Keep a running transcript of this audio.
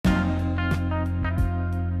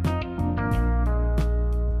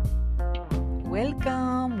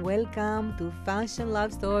Welcome to Fashion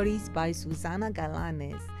Love Stories by Susana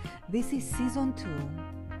Galanes. This is season 2.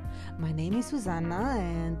 My name is Susana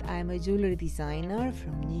and I'm a jewelry designer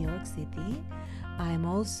from New York City. I'm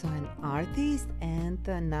also an artist and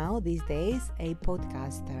now these days a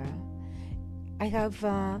podcaster. I have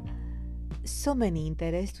so many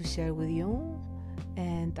interests to share with you,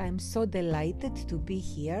 and I'm so delighted to be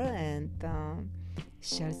here and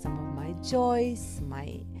share some of my joys,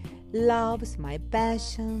 my loves, my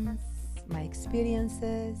passions, my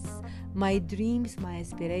experiences, my dreams, my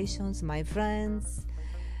aspirations, my friends,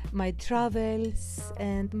 my travels,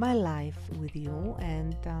 and my life with you.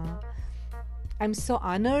 And I'm so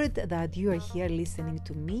honored that you are here listening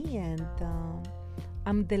to me, and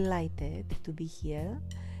I'm delighted to be here.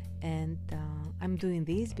 And I'm doing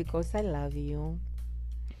this because I love you.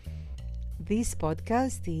 This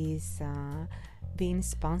podcast is being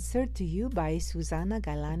sponsored to you by Susana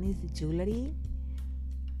Galanes Jewelry,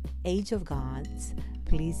 Age of Gods.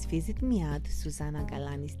 Please visit me at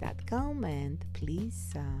susanagalanes.com and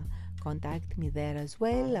please contact me there as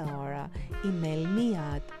well, or email me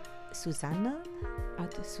at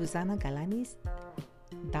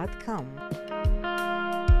susanagalanes.com.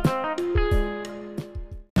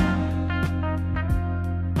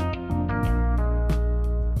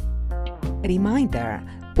 Reminder,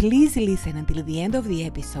 please listen until the end of the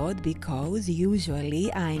episode because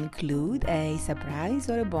usually I include a surprise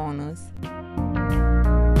or a bonus.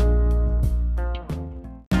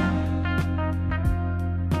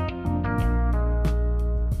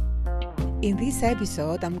 In this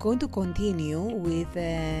episode, I'm going to continue with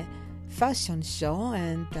the fashion show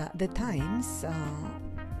and the times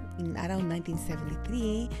in around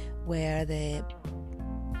 1973, where the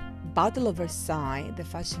Battle of Versailles, the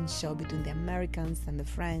fashion show between the Americans and the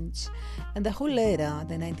French, and the whole era,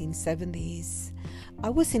 the 1970s. I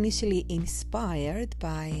was initially inspired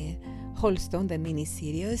by Halston, the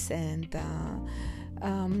miniseries, and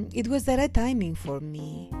it was the right timing for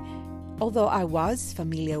me. Although I was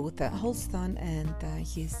familiar with Halston and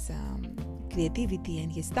his creativity and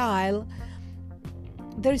his style,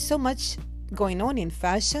 there's so much going on in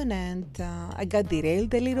fashion, and I got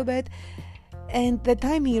derailed a little bit. And the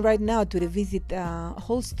timing right now to revisit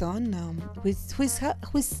Halston, who's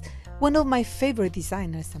one of my favorite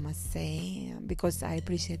designers, I must say, because I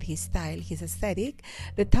appreciate his style, his aesthetic.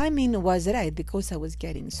 The timing was right because I was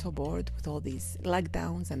getting so bored with all these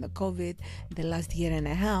lockdowns and the COVID the last year and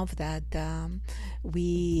a half that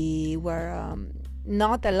we were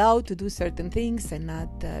not allowed to do certain things and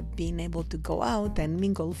not being able to go out and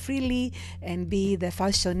mingle freely and be the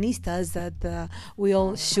fashionistas that we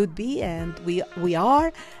all should be, and we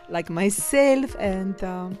are, like myself, and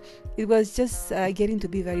it was just getting to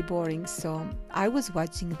be very boring. So I was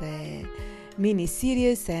watching the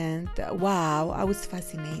mini-series and wow, I was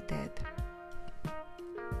fascinated.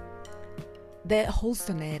 The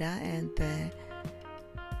Halston era and the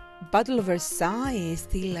Battle of Versailles is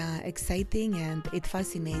still exciting and it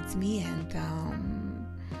fascinates me, and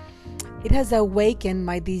it has awakened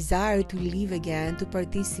my desire to live again, to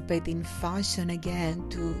participate in fashion again,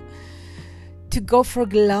 to go for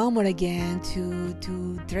glamour again, to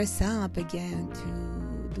dress up again,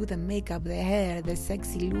 to do the makeup, the hair, the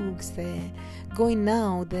sexy looks, the going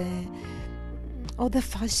out, all the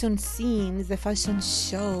fashion scenes, the fashion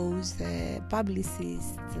shows, the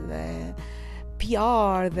publicists, the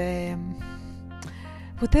PR,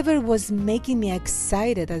 whatever was making me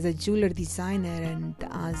excited as a jewelry designer and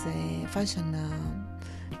as a fashion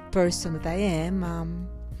person that I am.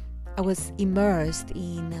 I was immersed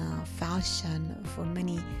in fashion for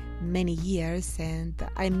many years, and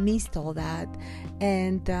I missed all that.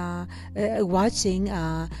 And watching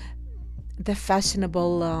the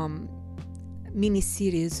fashionable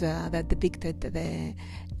mini-series that depicted the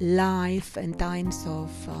life and times of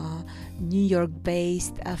New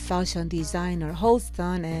York-based fashion designer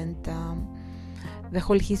Halston, and the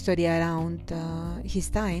whole history around his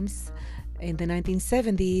times in the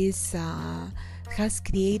 1970s has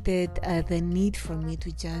created the need for me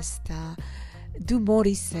to just do more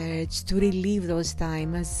research, to relive those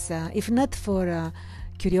times, if not for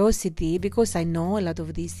curiosity, because I know a lot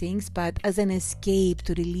of these things, but as an escape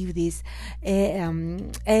to relive this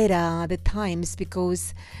era, the times,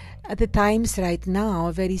 because at the times right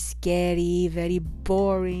now, very scary, very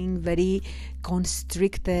boring, very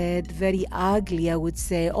constricted, very ugly, I would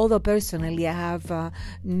say. Although personally I have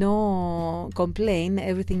no complaint,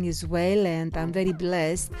 everything is well, and I'm very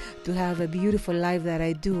blessed to have a beautiful life that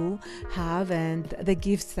I do have, and the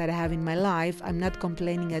gifts that I have in my life. I'm not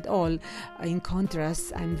complaining at all. In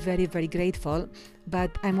contrast, I'm very, very grateful.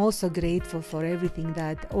 But I'm also grateful for everything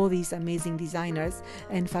that all these amazing designers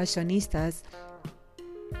and fashionistas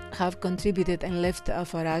have contributed and left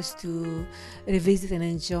for us to revisit and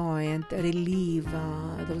enjoy and relive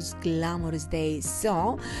those glamorous days.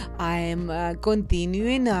 So I'm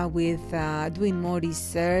continuing with doing more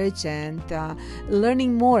research and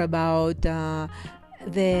learning more about the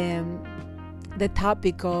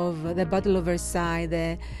topic of the Battle of Versailles,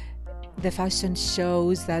 the fashion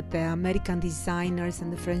shows that the American designers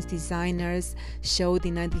and the French designers showed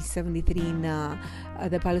in 1973 in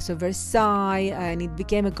the Palace of Versailles, and it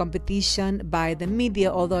became a competition by the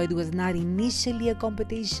media, although it was not initially a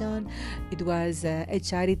competition. It was a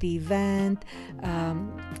charity event,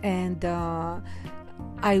 and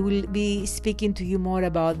I will be speaking to you more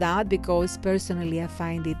about that because personally I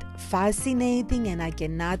find it fascinating and I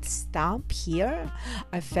cannot stop here.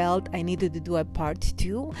 I felt I needed to do a part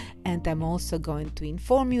 2, and I'm also going to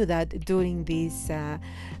inform you that during this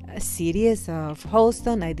series of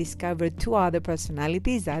Halston I discovered 2 other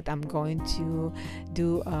personalities that I'm going to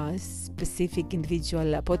do a specific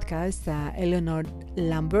individual podcast. Eleanor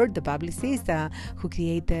Lambert, the publicist who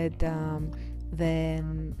created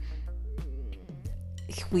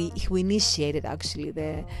who initiated actually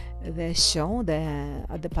the show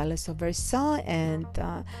at the Palace of Versailles, and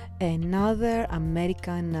another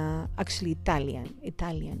American, actually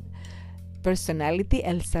Italian personality,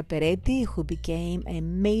 Elsa Peretti, who became a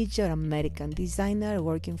major American designer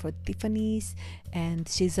working for Tiffany's, and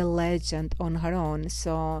she's a legend on her own.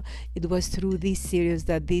 So it was through this series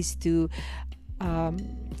that these 2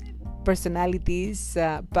 personalities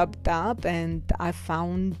popped up, and I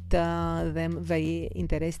found them very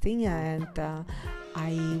interesting, and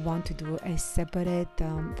I want to do a separate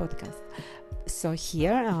podcast. So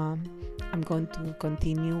here I'm going to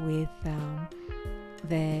continue with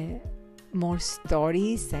the more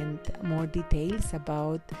stories and more details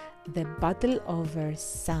about the Battle of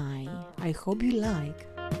Versailles. I hope you like.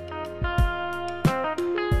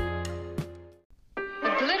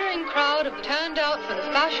 Crowd turned out for the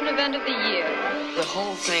fashion event of the year. The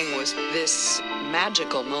whole thing was this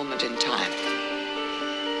magical moment in time.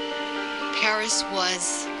 Paris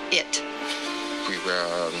was it. We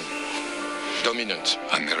were dominant.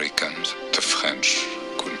 Americans, the French,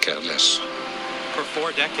 couldn't care less. For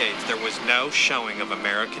 4 decades, there was no showing of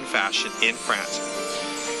American fashion in France.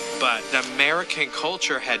 But the American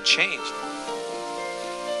culture had changed.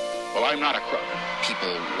 Well, I'm not a crook.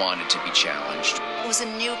 People wanted to be challenged. It was a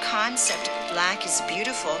new concept. Black is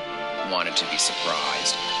beautiful. Wanted to be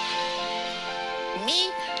surprised.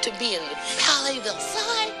 Me to be in the Palais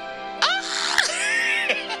Versailles? Ah!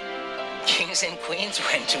 Kings and queens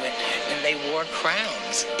went to it, and they wore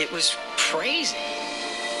crowns. It was crazy.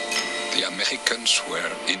 The Americans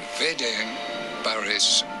were invading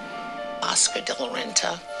Paris. Oscar de la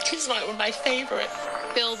Renta. He's my favorite.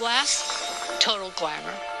 Bill Blass, total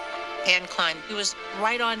glamour. Anne Klein, he was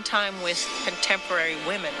right on time with contemporary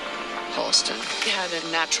women. Halston had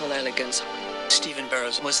a natural elegance. Stephen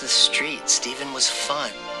Burrows was the street. Stephen was fun.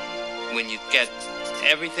 When you get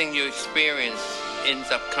everything you experience ends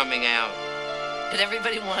up coming out. And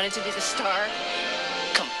everybody wanted to be the star.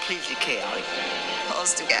 Completely chaotic.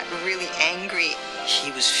 Halston got really angry.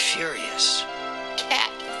 He was furious.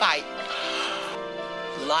 Cat fight.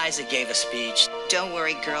 Liza gave a speech. Don't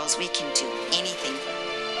worry, girls, we can do anything.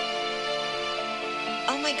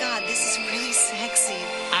 Oh my God, this is really sexy.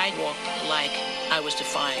 I walked like I was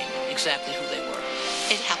defying exactly who they were.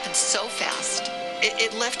 It happened so fast.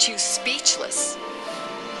 It left you speechless.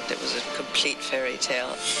 It was a complete fairy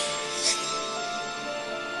tale.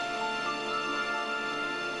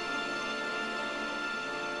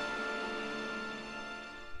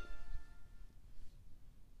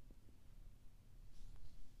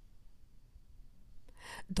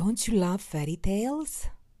 Don't you love fairy tales?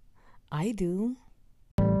 I do.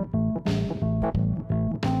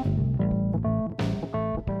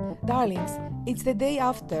 Darlings, it's the day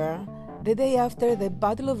after the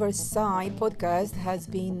Battle of Versailles podcast has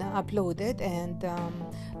been uploaded, and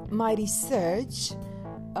my research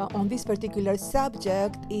on this particular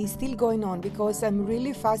subject is still going on because I'm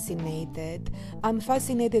really fascinated. I'm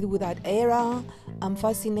fascinated with that era. I'm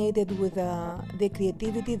fascinated with the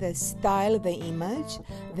creativity, the style, the image,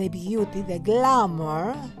 the beauty, the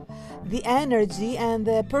glamour the energy and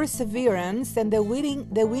the perseverance and the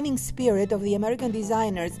winning spirit of the American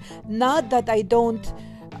designers. Not that I don't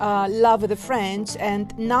love the French,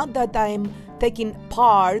 and not that I'm taking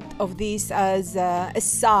part of this as a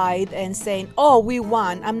side and saying, oh, we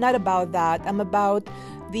won. I'm not about that. I'm about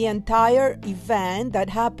the entire event that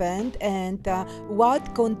happened and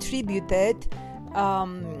what contributed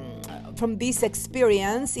from this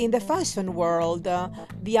experience in the fashion world.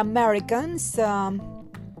 The Americans,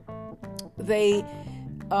 they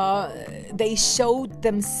showed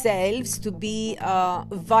themselves to be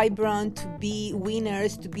vibrant, to be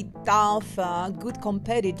winners, to be tough, good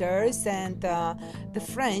competitors, and the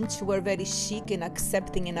French were very chic in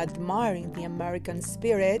accepting and admiring the American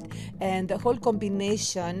spirit, and the whole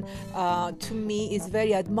combination to me is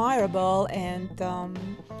very admirable, and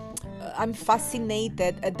I'm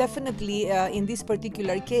fascinated, definitely in this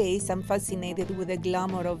particular case, I'm fascinated with the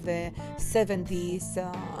glamour of the 70s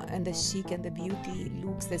and the chic and the beauty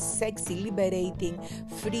looks, the sexy, liberating,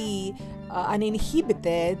 free,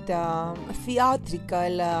 uninhibited,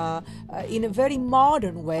 theatrical, in a very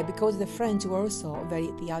modern way, because the French were also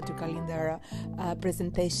very theatrical in their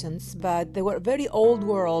presentations, but they were very old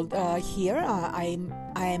world here.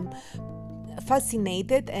 I'm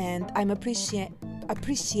fascinated, and I'm appreciating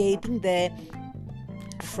the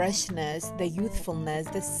freshness, the youthfulness,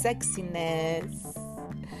 the sexiness,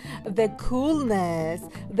 the coolness,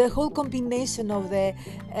 the whole combination of the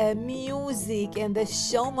music and the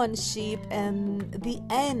showmanship and the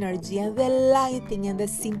energy and the lighting and the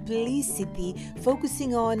simplicity,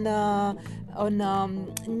 focusing on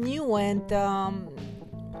new and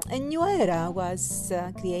a new era was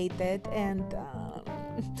created, and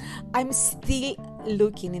I'm still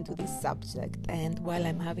looking into this subject, and while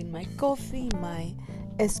I'm having my coffee, my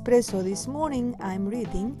espresso this morning, I'm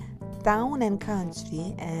reading Town and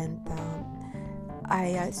Country, and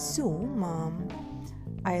I assume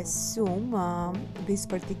this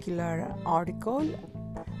particular article,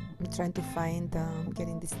 I'm trying to find,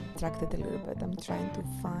 getting distracted a little bit, I'm trying to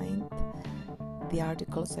find the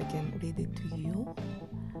article so I can read it to you.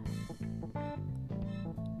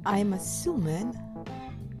 I'm assuming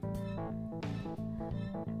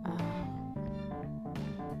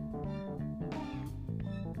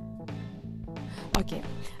okay,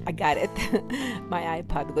 I got it. My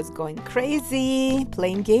iPad was going crazy,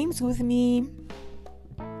 playing games with me.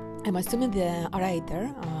 I'm assuming the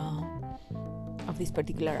writer of this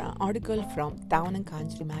particular article from Town and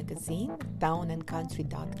Country magazine,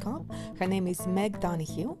 townandcountry.com. Her name is Meg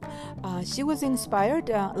Donahue. She was inspired,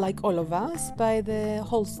 like all of us, by the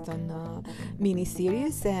Holston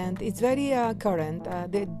miniseries, and it's very current.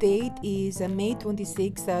 The date is May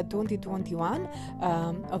 26, 2021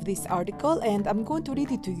 of this article, and I'm going to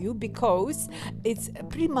read it to you because it's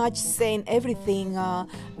pretty much saying everything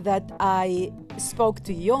that I spoke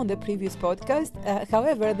to you on the previous podcast.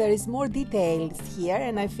 However, there is more details here,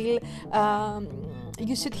 and I feel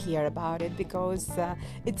you should hear about it because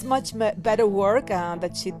it's much better work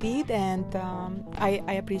that she did, and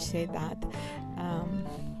I appreciate that.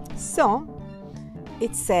 So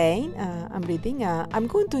it's saying, I'm reading, I'm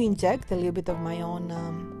going to inject a little bit of my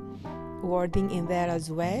own wording in there as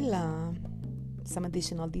well, some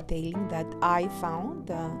additional detailing that I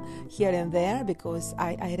found here and there because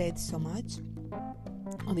I read so much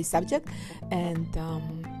on this subject, and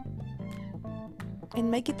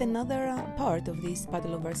make it another part of this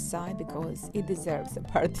Battle of Versailles because it deserves a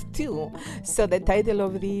part 2. So the title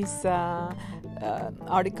of this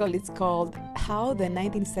article is called How the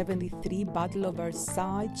 1973 Battle of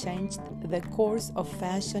Versailles Changed the Course of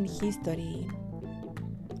Fashion History.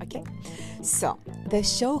 Okay, so the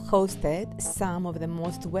show hosted some of the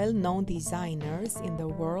most well-known designers in the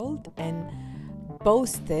world and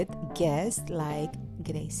boasted guests like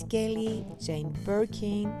Grace Kelly, Jane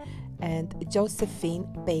Birkin, and Josephine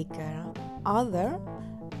Baker. Other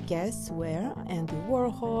guests were Andy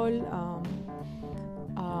Warhol,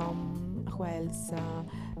 who else?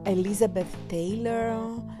 Elizabeth Taylor,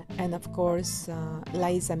 and of course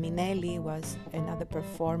Liza Minnelli was another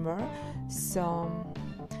performer. So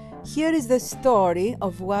here is the story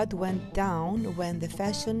of what went down when the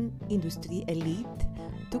fashion industry elite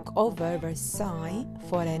took over Versailles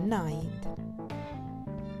for a night.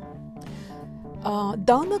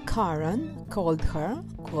 Donna Karan called her,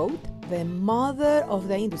 quote, the mother of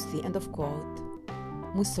the industry, end of quote.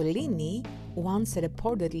 Mussolini once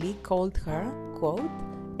reportedly called her, quote,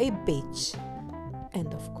 a bitch,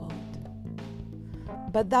 end of quote.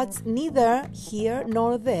 But that's neither here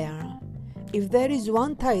nor there. If there is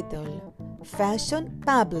one title fashion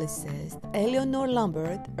publicist Eleanor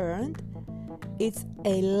Lambert earned, it's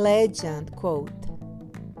a legend, quote.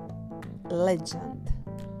 legend.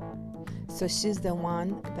 So she's the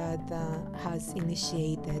one that has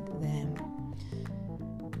initiated the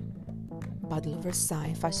Battle of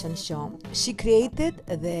Versailles fashion show. She created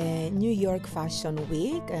the New York Fashion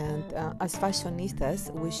Week, and as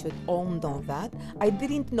fashionistas, we should all know that. I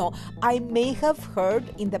didn't know. I may have heard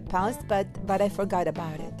in the past, but I forgot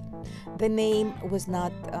about it. The name was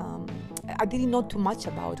not... I didn't know too much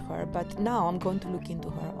about her, but now I'm going to look into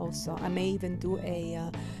her also. I may even do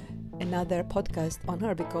another podcast on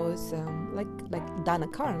her because, like Dana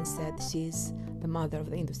Karan said, she's the mother of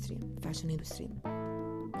the industry, fashion industry.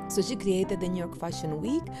 So she created the New York Fashion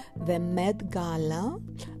Week, the Met Gala,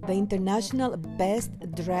 the International Best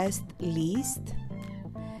Dressed list,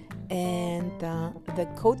 and the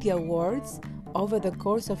Coty Awards over the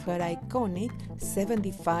course of her iconic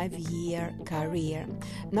 75-year career.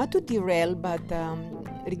 Not to derail, but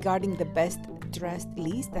regarding the best dressed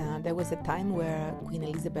list, there was a time where Queen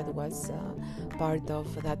Elizabeth was part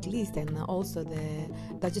of that list, and also the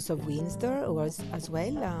Duchess of Windsor was as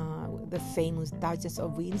well. The famous Duchess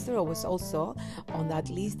of Windsor was also on that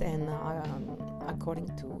list, and according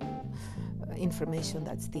to information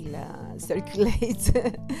that still circulates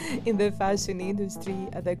in the fashion industry,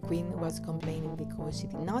 the Queen was complaining because she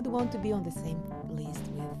did not want to be on the same list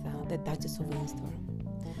with the Duchess of Windsor.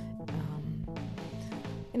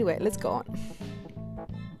 Anyway, let's go on.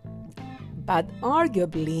 But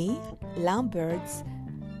arguably, Lambert's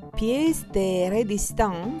pièce de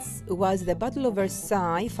résistance was the Battle of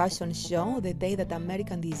Versailles fashion show, the day that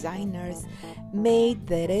American designers made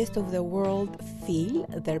the rest of the world feel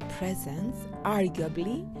their presence,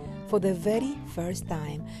 arguably, for the very first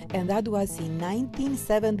time. And that was in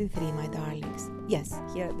 1973, my darlings. Yes,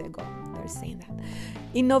 here they go. They're saying that.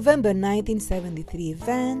 In the November 1973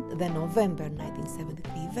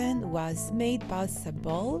 event was made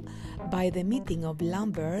possible by the meeting of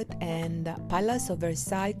Lambert and Palace of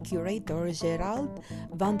Versailles curator Gerald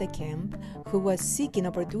van de Kemp, who was seeking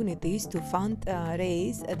opportunities to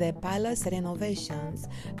fundraise the palace renovations.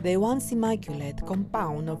 The once immaculate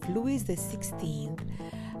compound of Louis XVI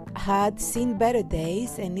had seen better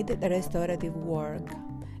days and needed restorative work.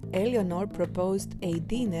 Eleanor proposed a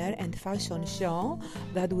dinner and fashion show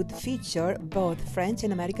that would feature both French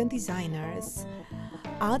and American designers.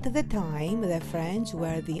 At the time, the French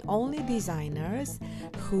were the only designers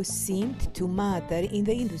who seemed to matter in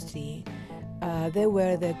the industry. They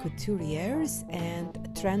were the couturiers and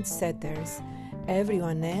trendsetters.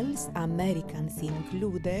 Everyone else, Americans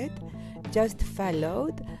included, just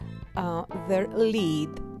followed their lead.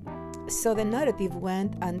 So the narrative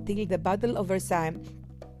went until the Battle of Versailles.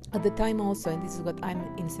 At the time also, and this is what I'm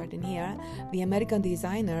inserting here, the American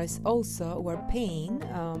designers also were paying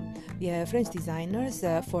the French designers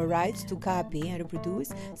for rights to copy and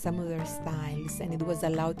reproduce some of their styles, and it was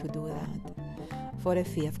allowed to do that for a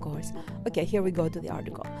fee, of course. Okay, here we go to the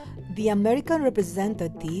article. The American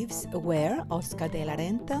representatives were Oscar de la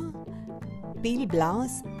Renta, Bill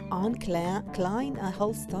Blass, Anne Klein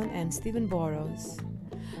Halston, and Stephen Burrows.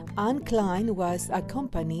 Anne Klein was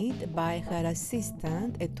accompanied by her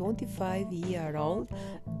assistant, a 25-year-old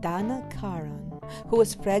Dana Karan, who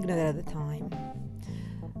was pregnant at the time.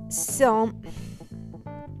 So,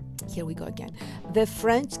 here we go again. The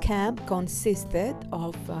French camp consisted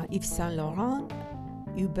of Yves Saint Laurent,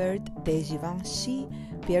 Hubert de Givenchy,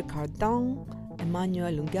 Pierre Cardin,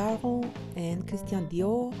 Emmanuel Ungaro, and Christian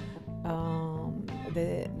Dior.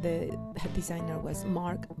 The head designer was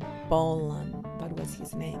Marc Bolan. That was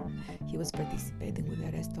his name. He was participating with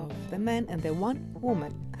the rest of the men and the one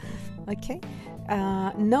woman. Okay?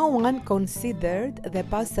 No one considered the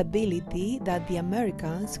possibility that the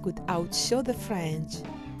Americans could outshow the French.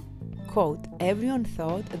 Quote, everyone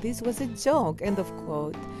thought this was a joke, end of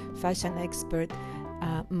quote, fashion expert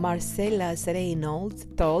Marcellus Reynolds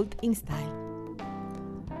told InStyle.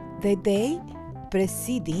 The day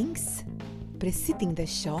preceding the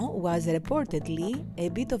show was reportedly a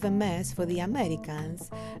bit of a mess for the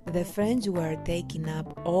Americans. The French were taking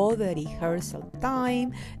up all the rehearsal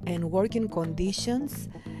time and working conditions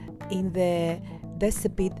in the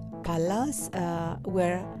Decipit Palace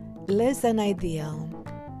were less than ideal.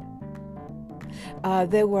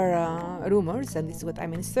 There were rumors, and this is what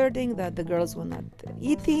I'm inserting, that the girls were not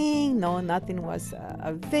eating, nothing was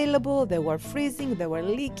available, they were freezing, they were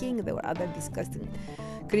leaking, there were other disgusting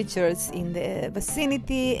creatures in the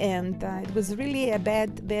vicinity, and it was really a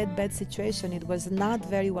bad situation. It was not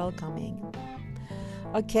very welcoming.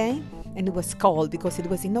 Okay, and it was cold because it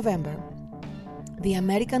was in November. The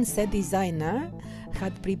American set designer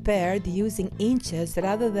had prepared using inches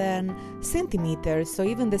rather than centimeters, so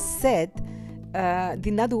even the set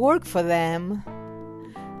did not work for them.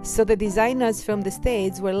 So the designers from the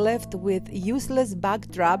States were left with useless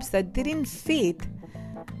backdrops that didn't fit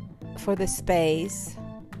for the space.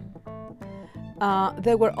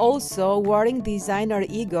 There were also worrying designer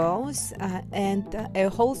egos and a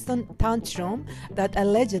Holston tantrum that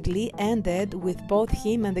allegedly ended with both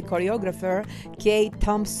him and the choreographer Kay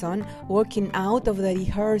Thompson walking out of the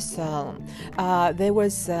rehearsal. There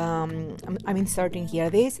was, I'm inserting here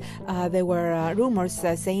this, there were rumors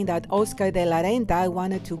saying that Oscar de la Renta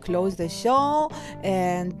wanted to close the show,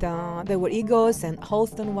 and there were egos, and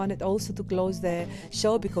Holston wanted also to close the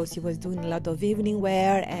show because he was doing a lot of evening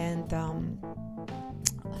wear, and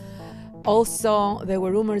also, there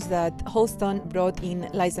were rumors that Holston brought in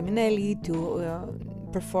Liza Minnelli to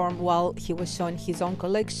perform while he was showing his own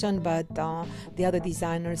collection, but the other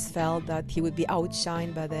designers felt that he would be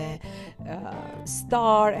outshined by the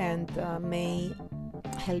star and may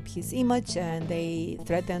help his image, and they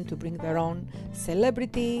threatened to bring their own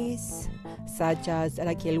celebrities, such as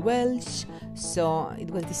Raquel Welch. So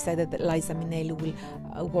it was decided that Liza Minnelli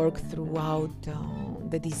will work throughout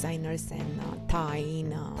the designers and tie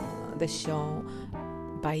in the show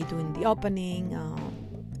by doing the opening,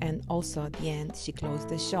 and also at the end she closed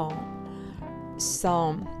the show.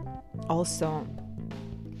 So also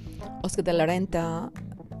Oscar de la Renta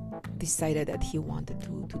decided that he wanted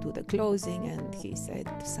to do the closing, and he said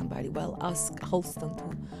to somebody, well, ask Holston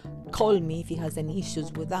to call me if he has any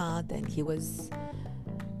issues with that, and he was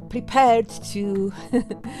prepared to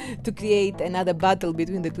to create another battle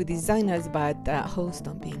between the two designers, but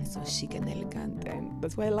Holston, being so chic and elegant, and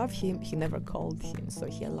that's why I love him, he never called him, so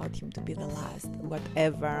he allowed him to be the last,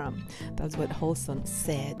 whatever. That's what Holston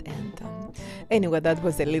said. And anyway, that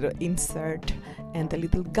was a little insert and a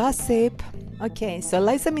little gossip. Okay, so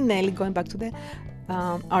Liza Minnelli, going back to the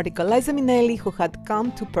article, Liza Minnelli, who had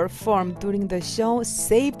come to perform during the show,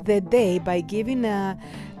 saved the day by giving a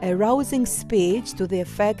rousing speech to the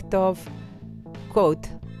effect of, quote,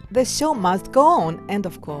 "The show must go on," end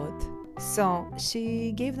of quote. So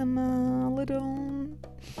she gave them a little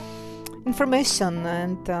information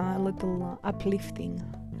and a little uplifting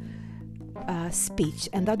speech,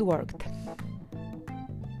 and that worked.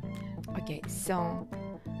 Okay, so,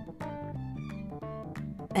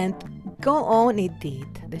 and go on it did.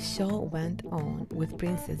 The show went on with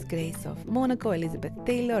Princess Grace of Monaco, Elizabeth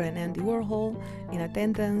Taylor, and Andy Warhol in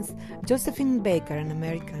attendance. Josephine Baker, an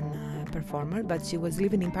American performer, but she was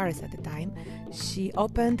living in Paris at the time. She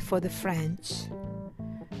opened for the French,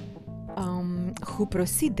 who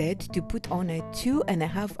proceeded to put on a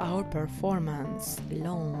 2.5-hour performance,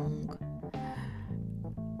 long.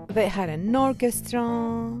 They had an orchestra,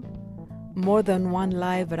 more than one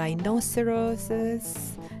live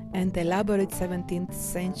rhinoceroses, and elaborate 17th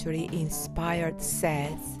century inspired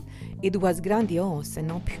sets. It was grandiose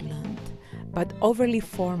and opulent, but overly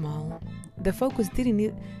formal. The focus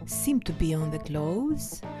didn't seem to be on the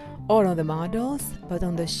clothes or on the models, but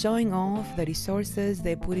on the showing off the resources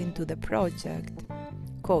they put into the project.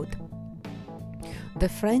 Quote, "The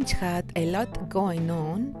French had a lot going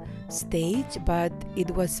on stage, but it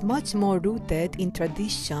was much more rooted in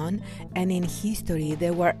tradition and in history.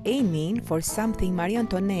 They were aiming for something Marie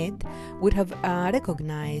Antoinette would have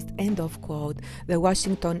recognized," end of quote. The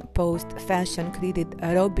Washington Post fashion critic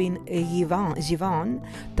Robin Givhan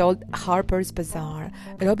told Harper's Bazaar.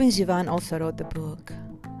 Robin Givhan also wrote the book,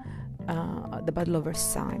 The Battle of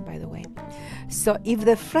Versailles, by the way. So if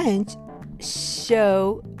the French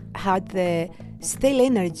show had the stale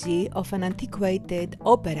energy of an antiquated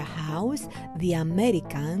opera house, the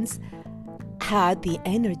Americans had the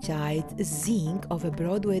energized zing of a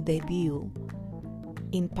Broadway debut,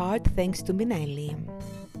 in part thanks to Minnelli.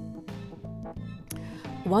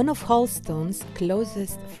 One of Holston's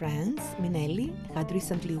closest friends, Minnelli, had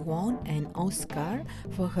recently won an Oscar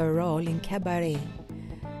for her role in Cabaret.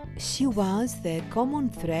 She was the common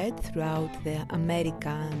thread throughout the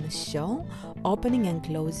American show, opening and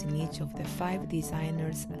closing each of the 5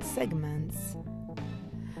 designers' segments.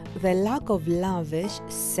 The lack of lavish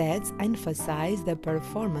sets emphasized the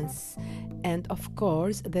performance and, of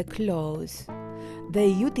course, the clothes. They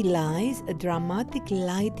utilized dramatic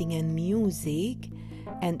lighting and music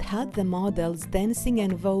and had the models dancing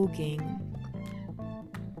and voguing.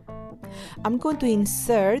 I'm going to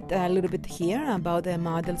insert a little bit here about the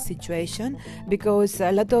model situation, because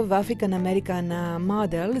a lot of African American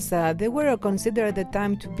models, they were considered at the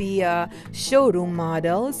time to be showroom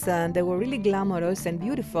models, and they were really glamorous and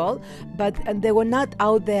beautiful, but they were not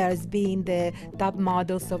out there as being the top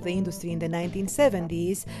models of the industry in the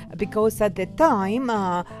 1970s, because at the time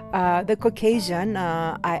the Caucasian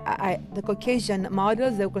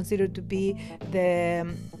models, they were considered to be the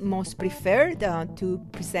most preferred to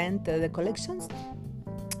present the collections,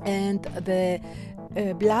 and the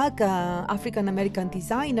black African American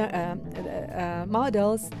designer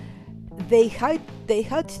models, they had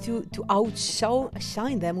to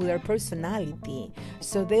outshine them with their personality.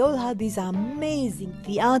 So they all had these amazing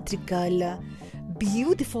theatrical,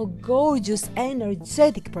 beautiful, gorgeous,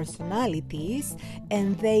 energetic personalities,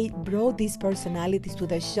 and they brought these personalities to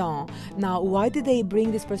the show. Now, why did they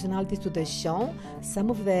bring these personalities to the show?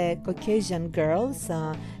 Some of the Caucasian girls,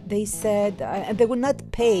 they said they were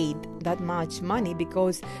not paid that much money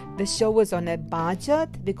because the show was on a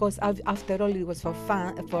budget, because after all it was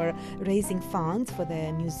for raising funds for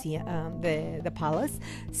the museum, the palace.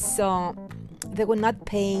 So they were not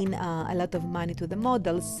paying a lot of money to the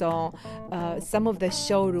models, so some of the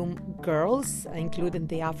showroom girls, including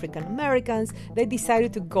the African Americans, they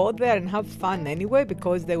decided to go there and have fun anyway,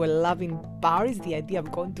 because they were loving Paris. The idea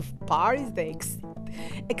of going to Paris, they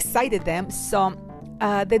excited them. So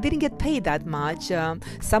they didn't get paid that much.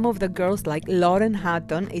 Some of the girls, like Lauren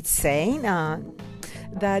Hutton, it's saying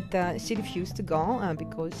that she refused to go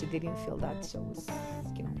because she didn't feel that show was,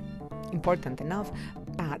 important enough,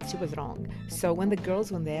 but she was wrong. So when the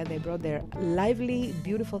girls went there, they brought their lively,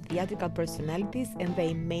 beautiful theatrical personalities, and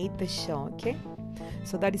they made the show. Okay,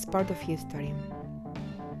 so that is part of history.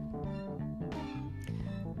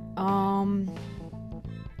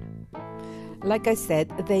 Like I said,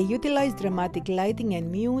 they utilized dramatic lighting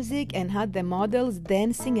and music and had the models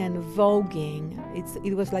dancing and voguing.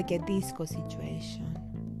 It was like a disco situation.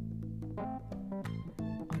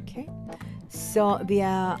 Okay, so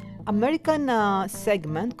the American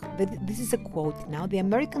segment, this is a quote now, the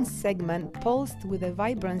American segment pulsed with the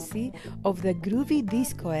vibrancy of the groovy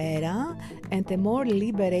disco era and a more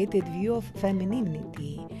liberated view of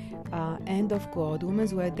femininity. End of quote.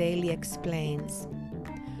 Women's Wear Daily explains.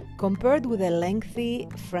 Compared with the lengthy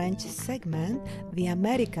French segment, the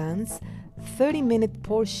Americans' 30-minute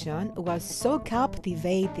portion was so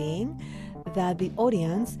captivating that the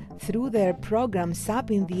audience threw their programs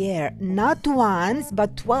up in the air, not once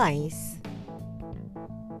but twice.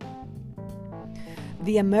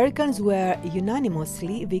 The Americans were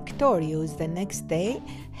unanimously victorious. The next day,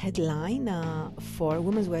 headline for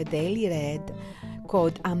Women's Wear Daily read,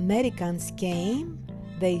 quote, "Americans came,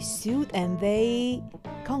 they sued, and they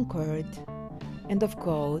conquered." End of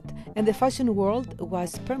quote. And the fashion world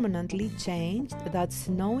was permanently changed that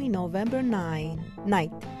snowy November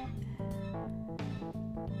night.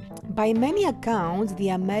 By many accounts, the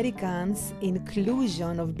Americans'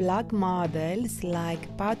 inclusion of black models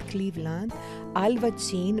like Pat Cleveland, Alva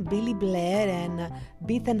Chin, Billy Blair, and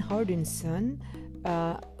Bethan Hardinson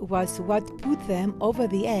was what put them over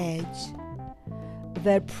the edge.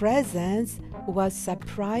 Their presence was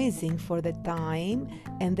surprising for the time,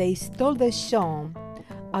 and they stole the show.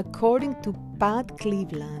 According to Pat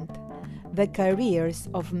Cleveland, the careers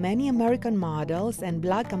of many American models and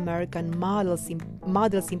black American models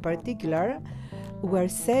in particular were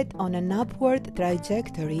set on an upward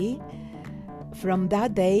trajectory from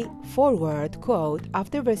that day forward. Quote,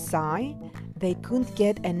 "After Versailles, they couldn't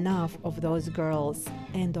get enough of those girls."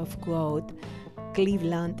 End of quote.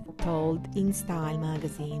 Cleveland told InStyle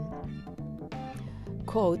magazine.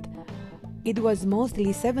 Quote, "It was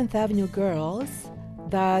mostly 7th Avenue girls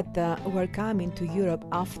that were coming to Europe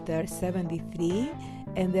after 73,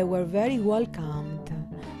 and they were very welcomed.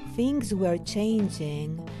 Things were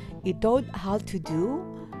changing. It all had to do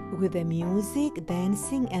with the music,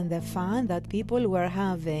 dancing, and the fun that people were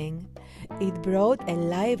having. It brought a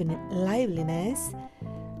liveliness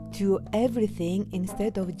to everything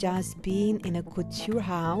instead of just being in a couture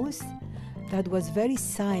house that was very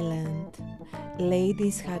silent.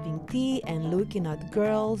 Ladies having tea and looking at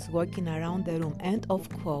girls walking around the room." End of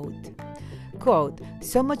quote. Quote,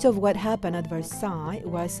 "So much of what happened at Versailles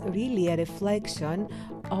was really a reflection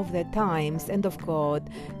of the times." End of quote.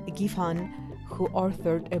 Giffen, who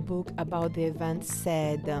authored a book about the event,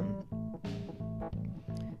 said,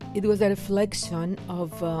 "It was a reflection of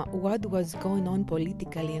what was going on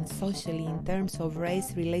politically and socially in terms of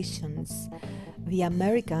race relations. the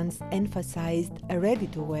Americans emphasized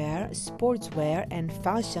ready-to-wear, sportswear, and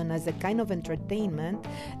fashion as a kind of entertainment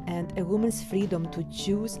and a woman's freedom to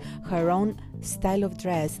choose her own style of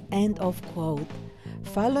dress, end of quote.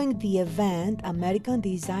 Following the event, American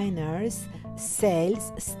designers'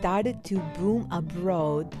 sales started to boom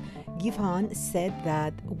abroad. Givhan said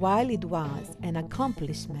that while it was an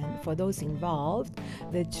accomplishment for those involved,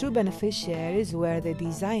 the true beneficiaries were the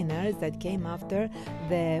designers that came after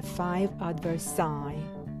the five at Versailles.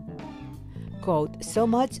 Quote, so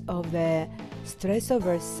much of the stress of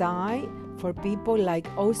Versailles for people like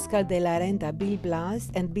Oscar de la Renta, Bill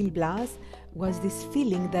Blass was this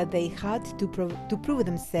feeling that they had to prove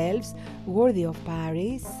themselves worthy of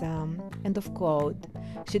Paris, end of quote.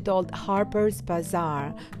 She told Harper's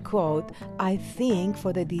Bazaar, quote, I think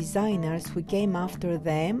for the designers who came after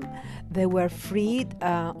them, they were freed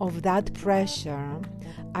of that pressure.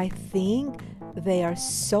 I think they are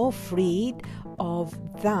so freed of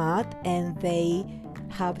that, and they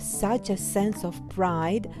have such a sense of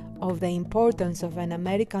pride of the importance of an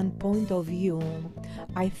American point of view.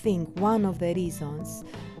 I think one of the reasons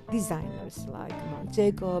designers like Marc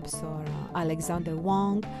Jacobs or Alexander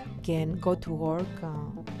Wang can go to work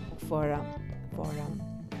for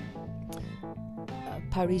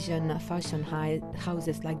Parisian fashion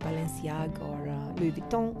houses like Balenciaga or Louis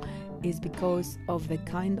Vuitton is because of the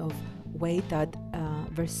kind of weight that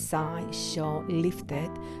Versailles show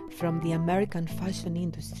lifted from the American fashion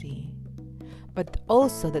industry, but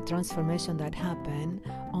also the transformation that happened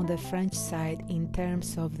on the French side in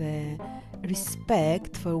terms of the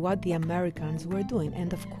respect for what the Americans were doing,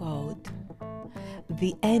 end of quote.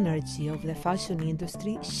 The energy of the fashion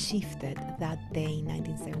industry shifted that day in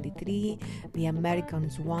 1973. The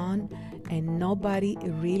Americans won and nobody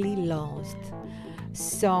really lost.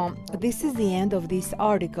 So this is the end of this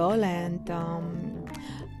article, and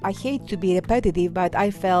I hate to be repetitive, but I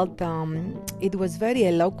felt it was very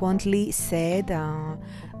eloquently said,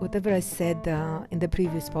 whatever I said in the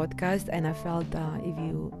previous podcast, and I felt if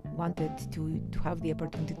you wanted to have the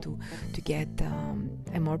opportunity to get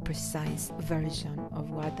a more precise version of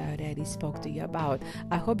what I already spoke to you about.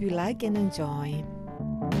 I hope you like and enjoy.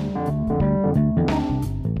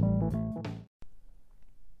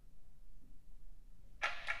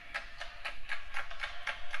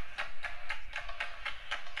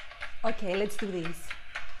 Okay, let's do this.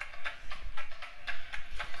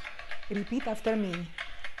 Repeat after me.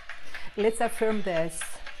 Let's affirm this.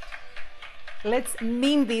 Let's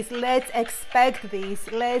mean this. Let's expect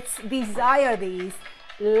this. Let's desire this.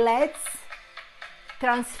 Let's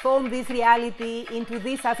transform this reality into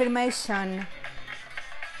this affirmation.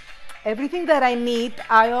 Everything that I need,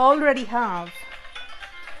 I already have.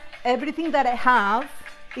 Everything that I have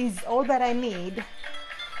is all that I need.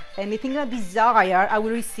 Anything I desire, I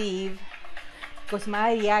will receive, because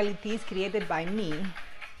my reality is created by me.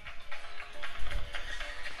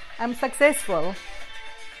 I'm successful.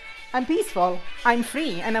 I'm peaceful. I'm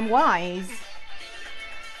free, and I'm wise.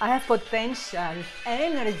 I have potential,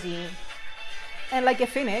 energy, and like a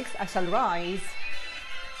phoenix, I shall rise.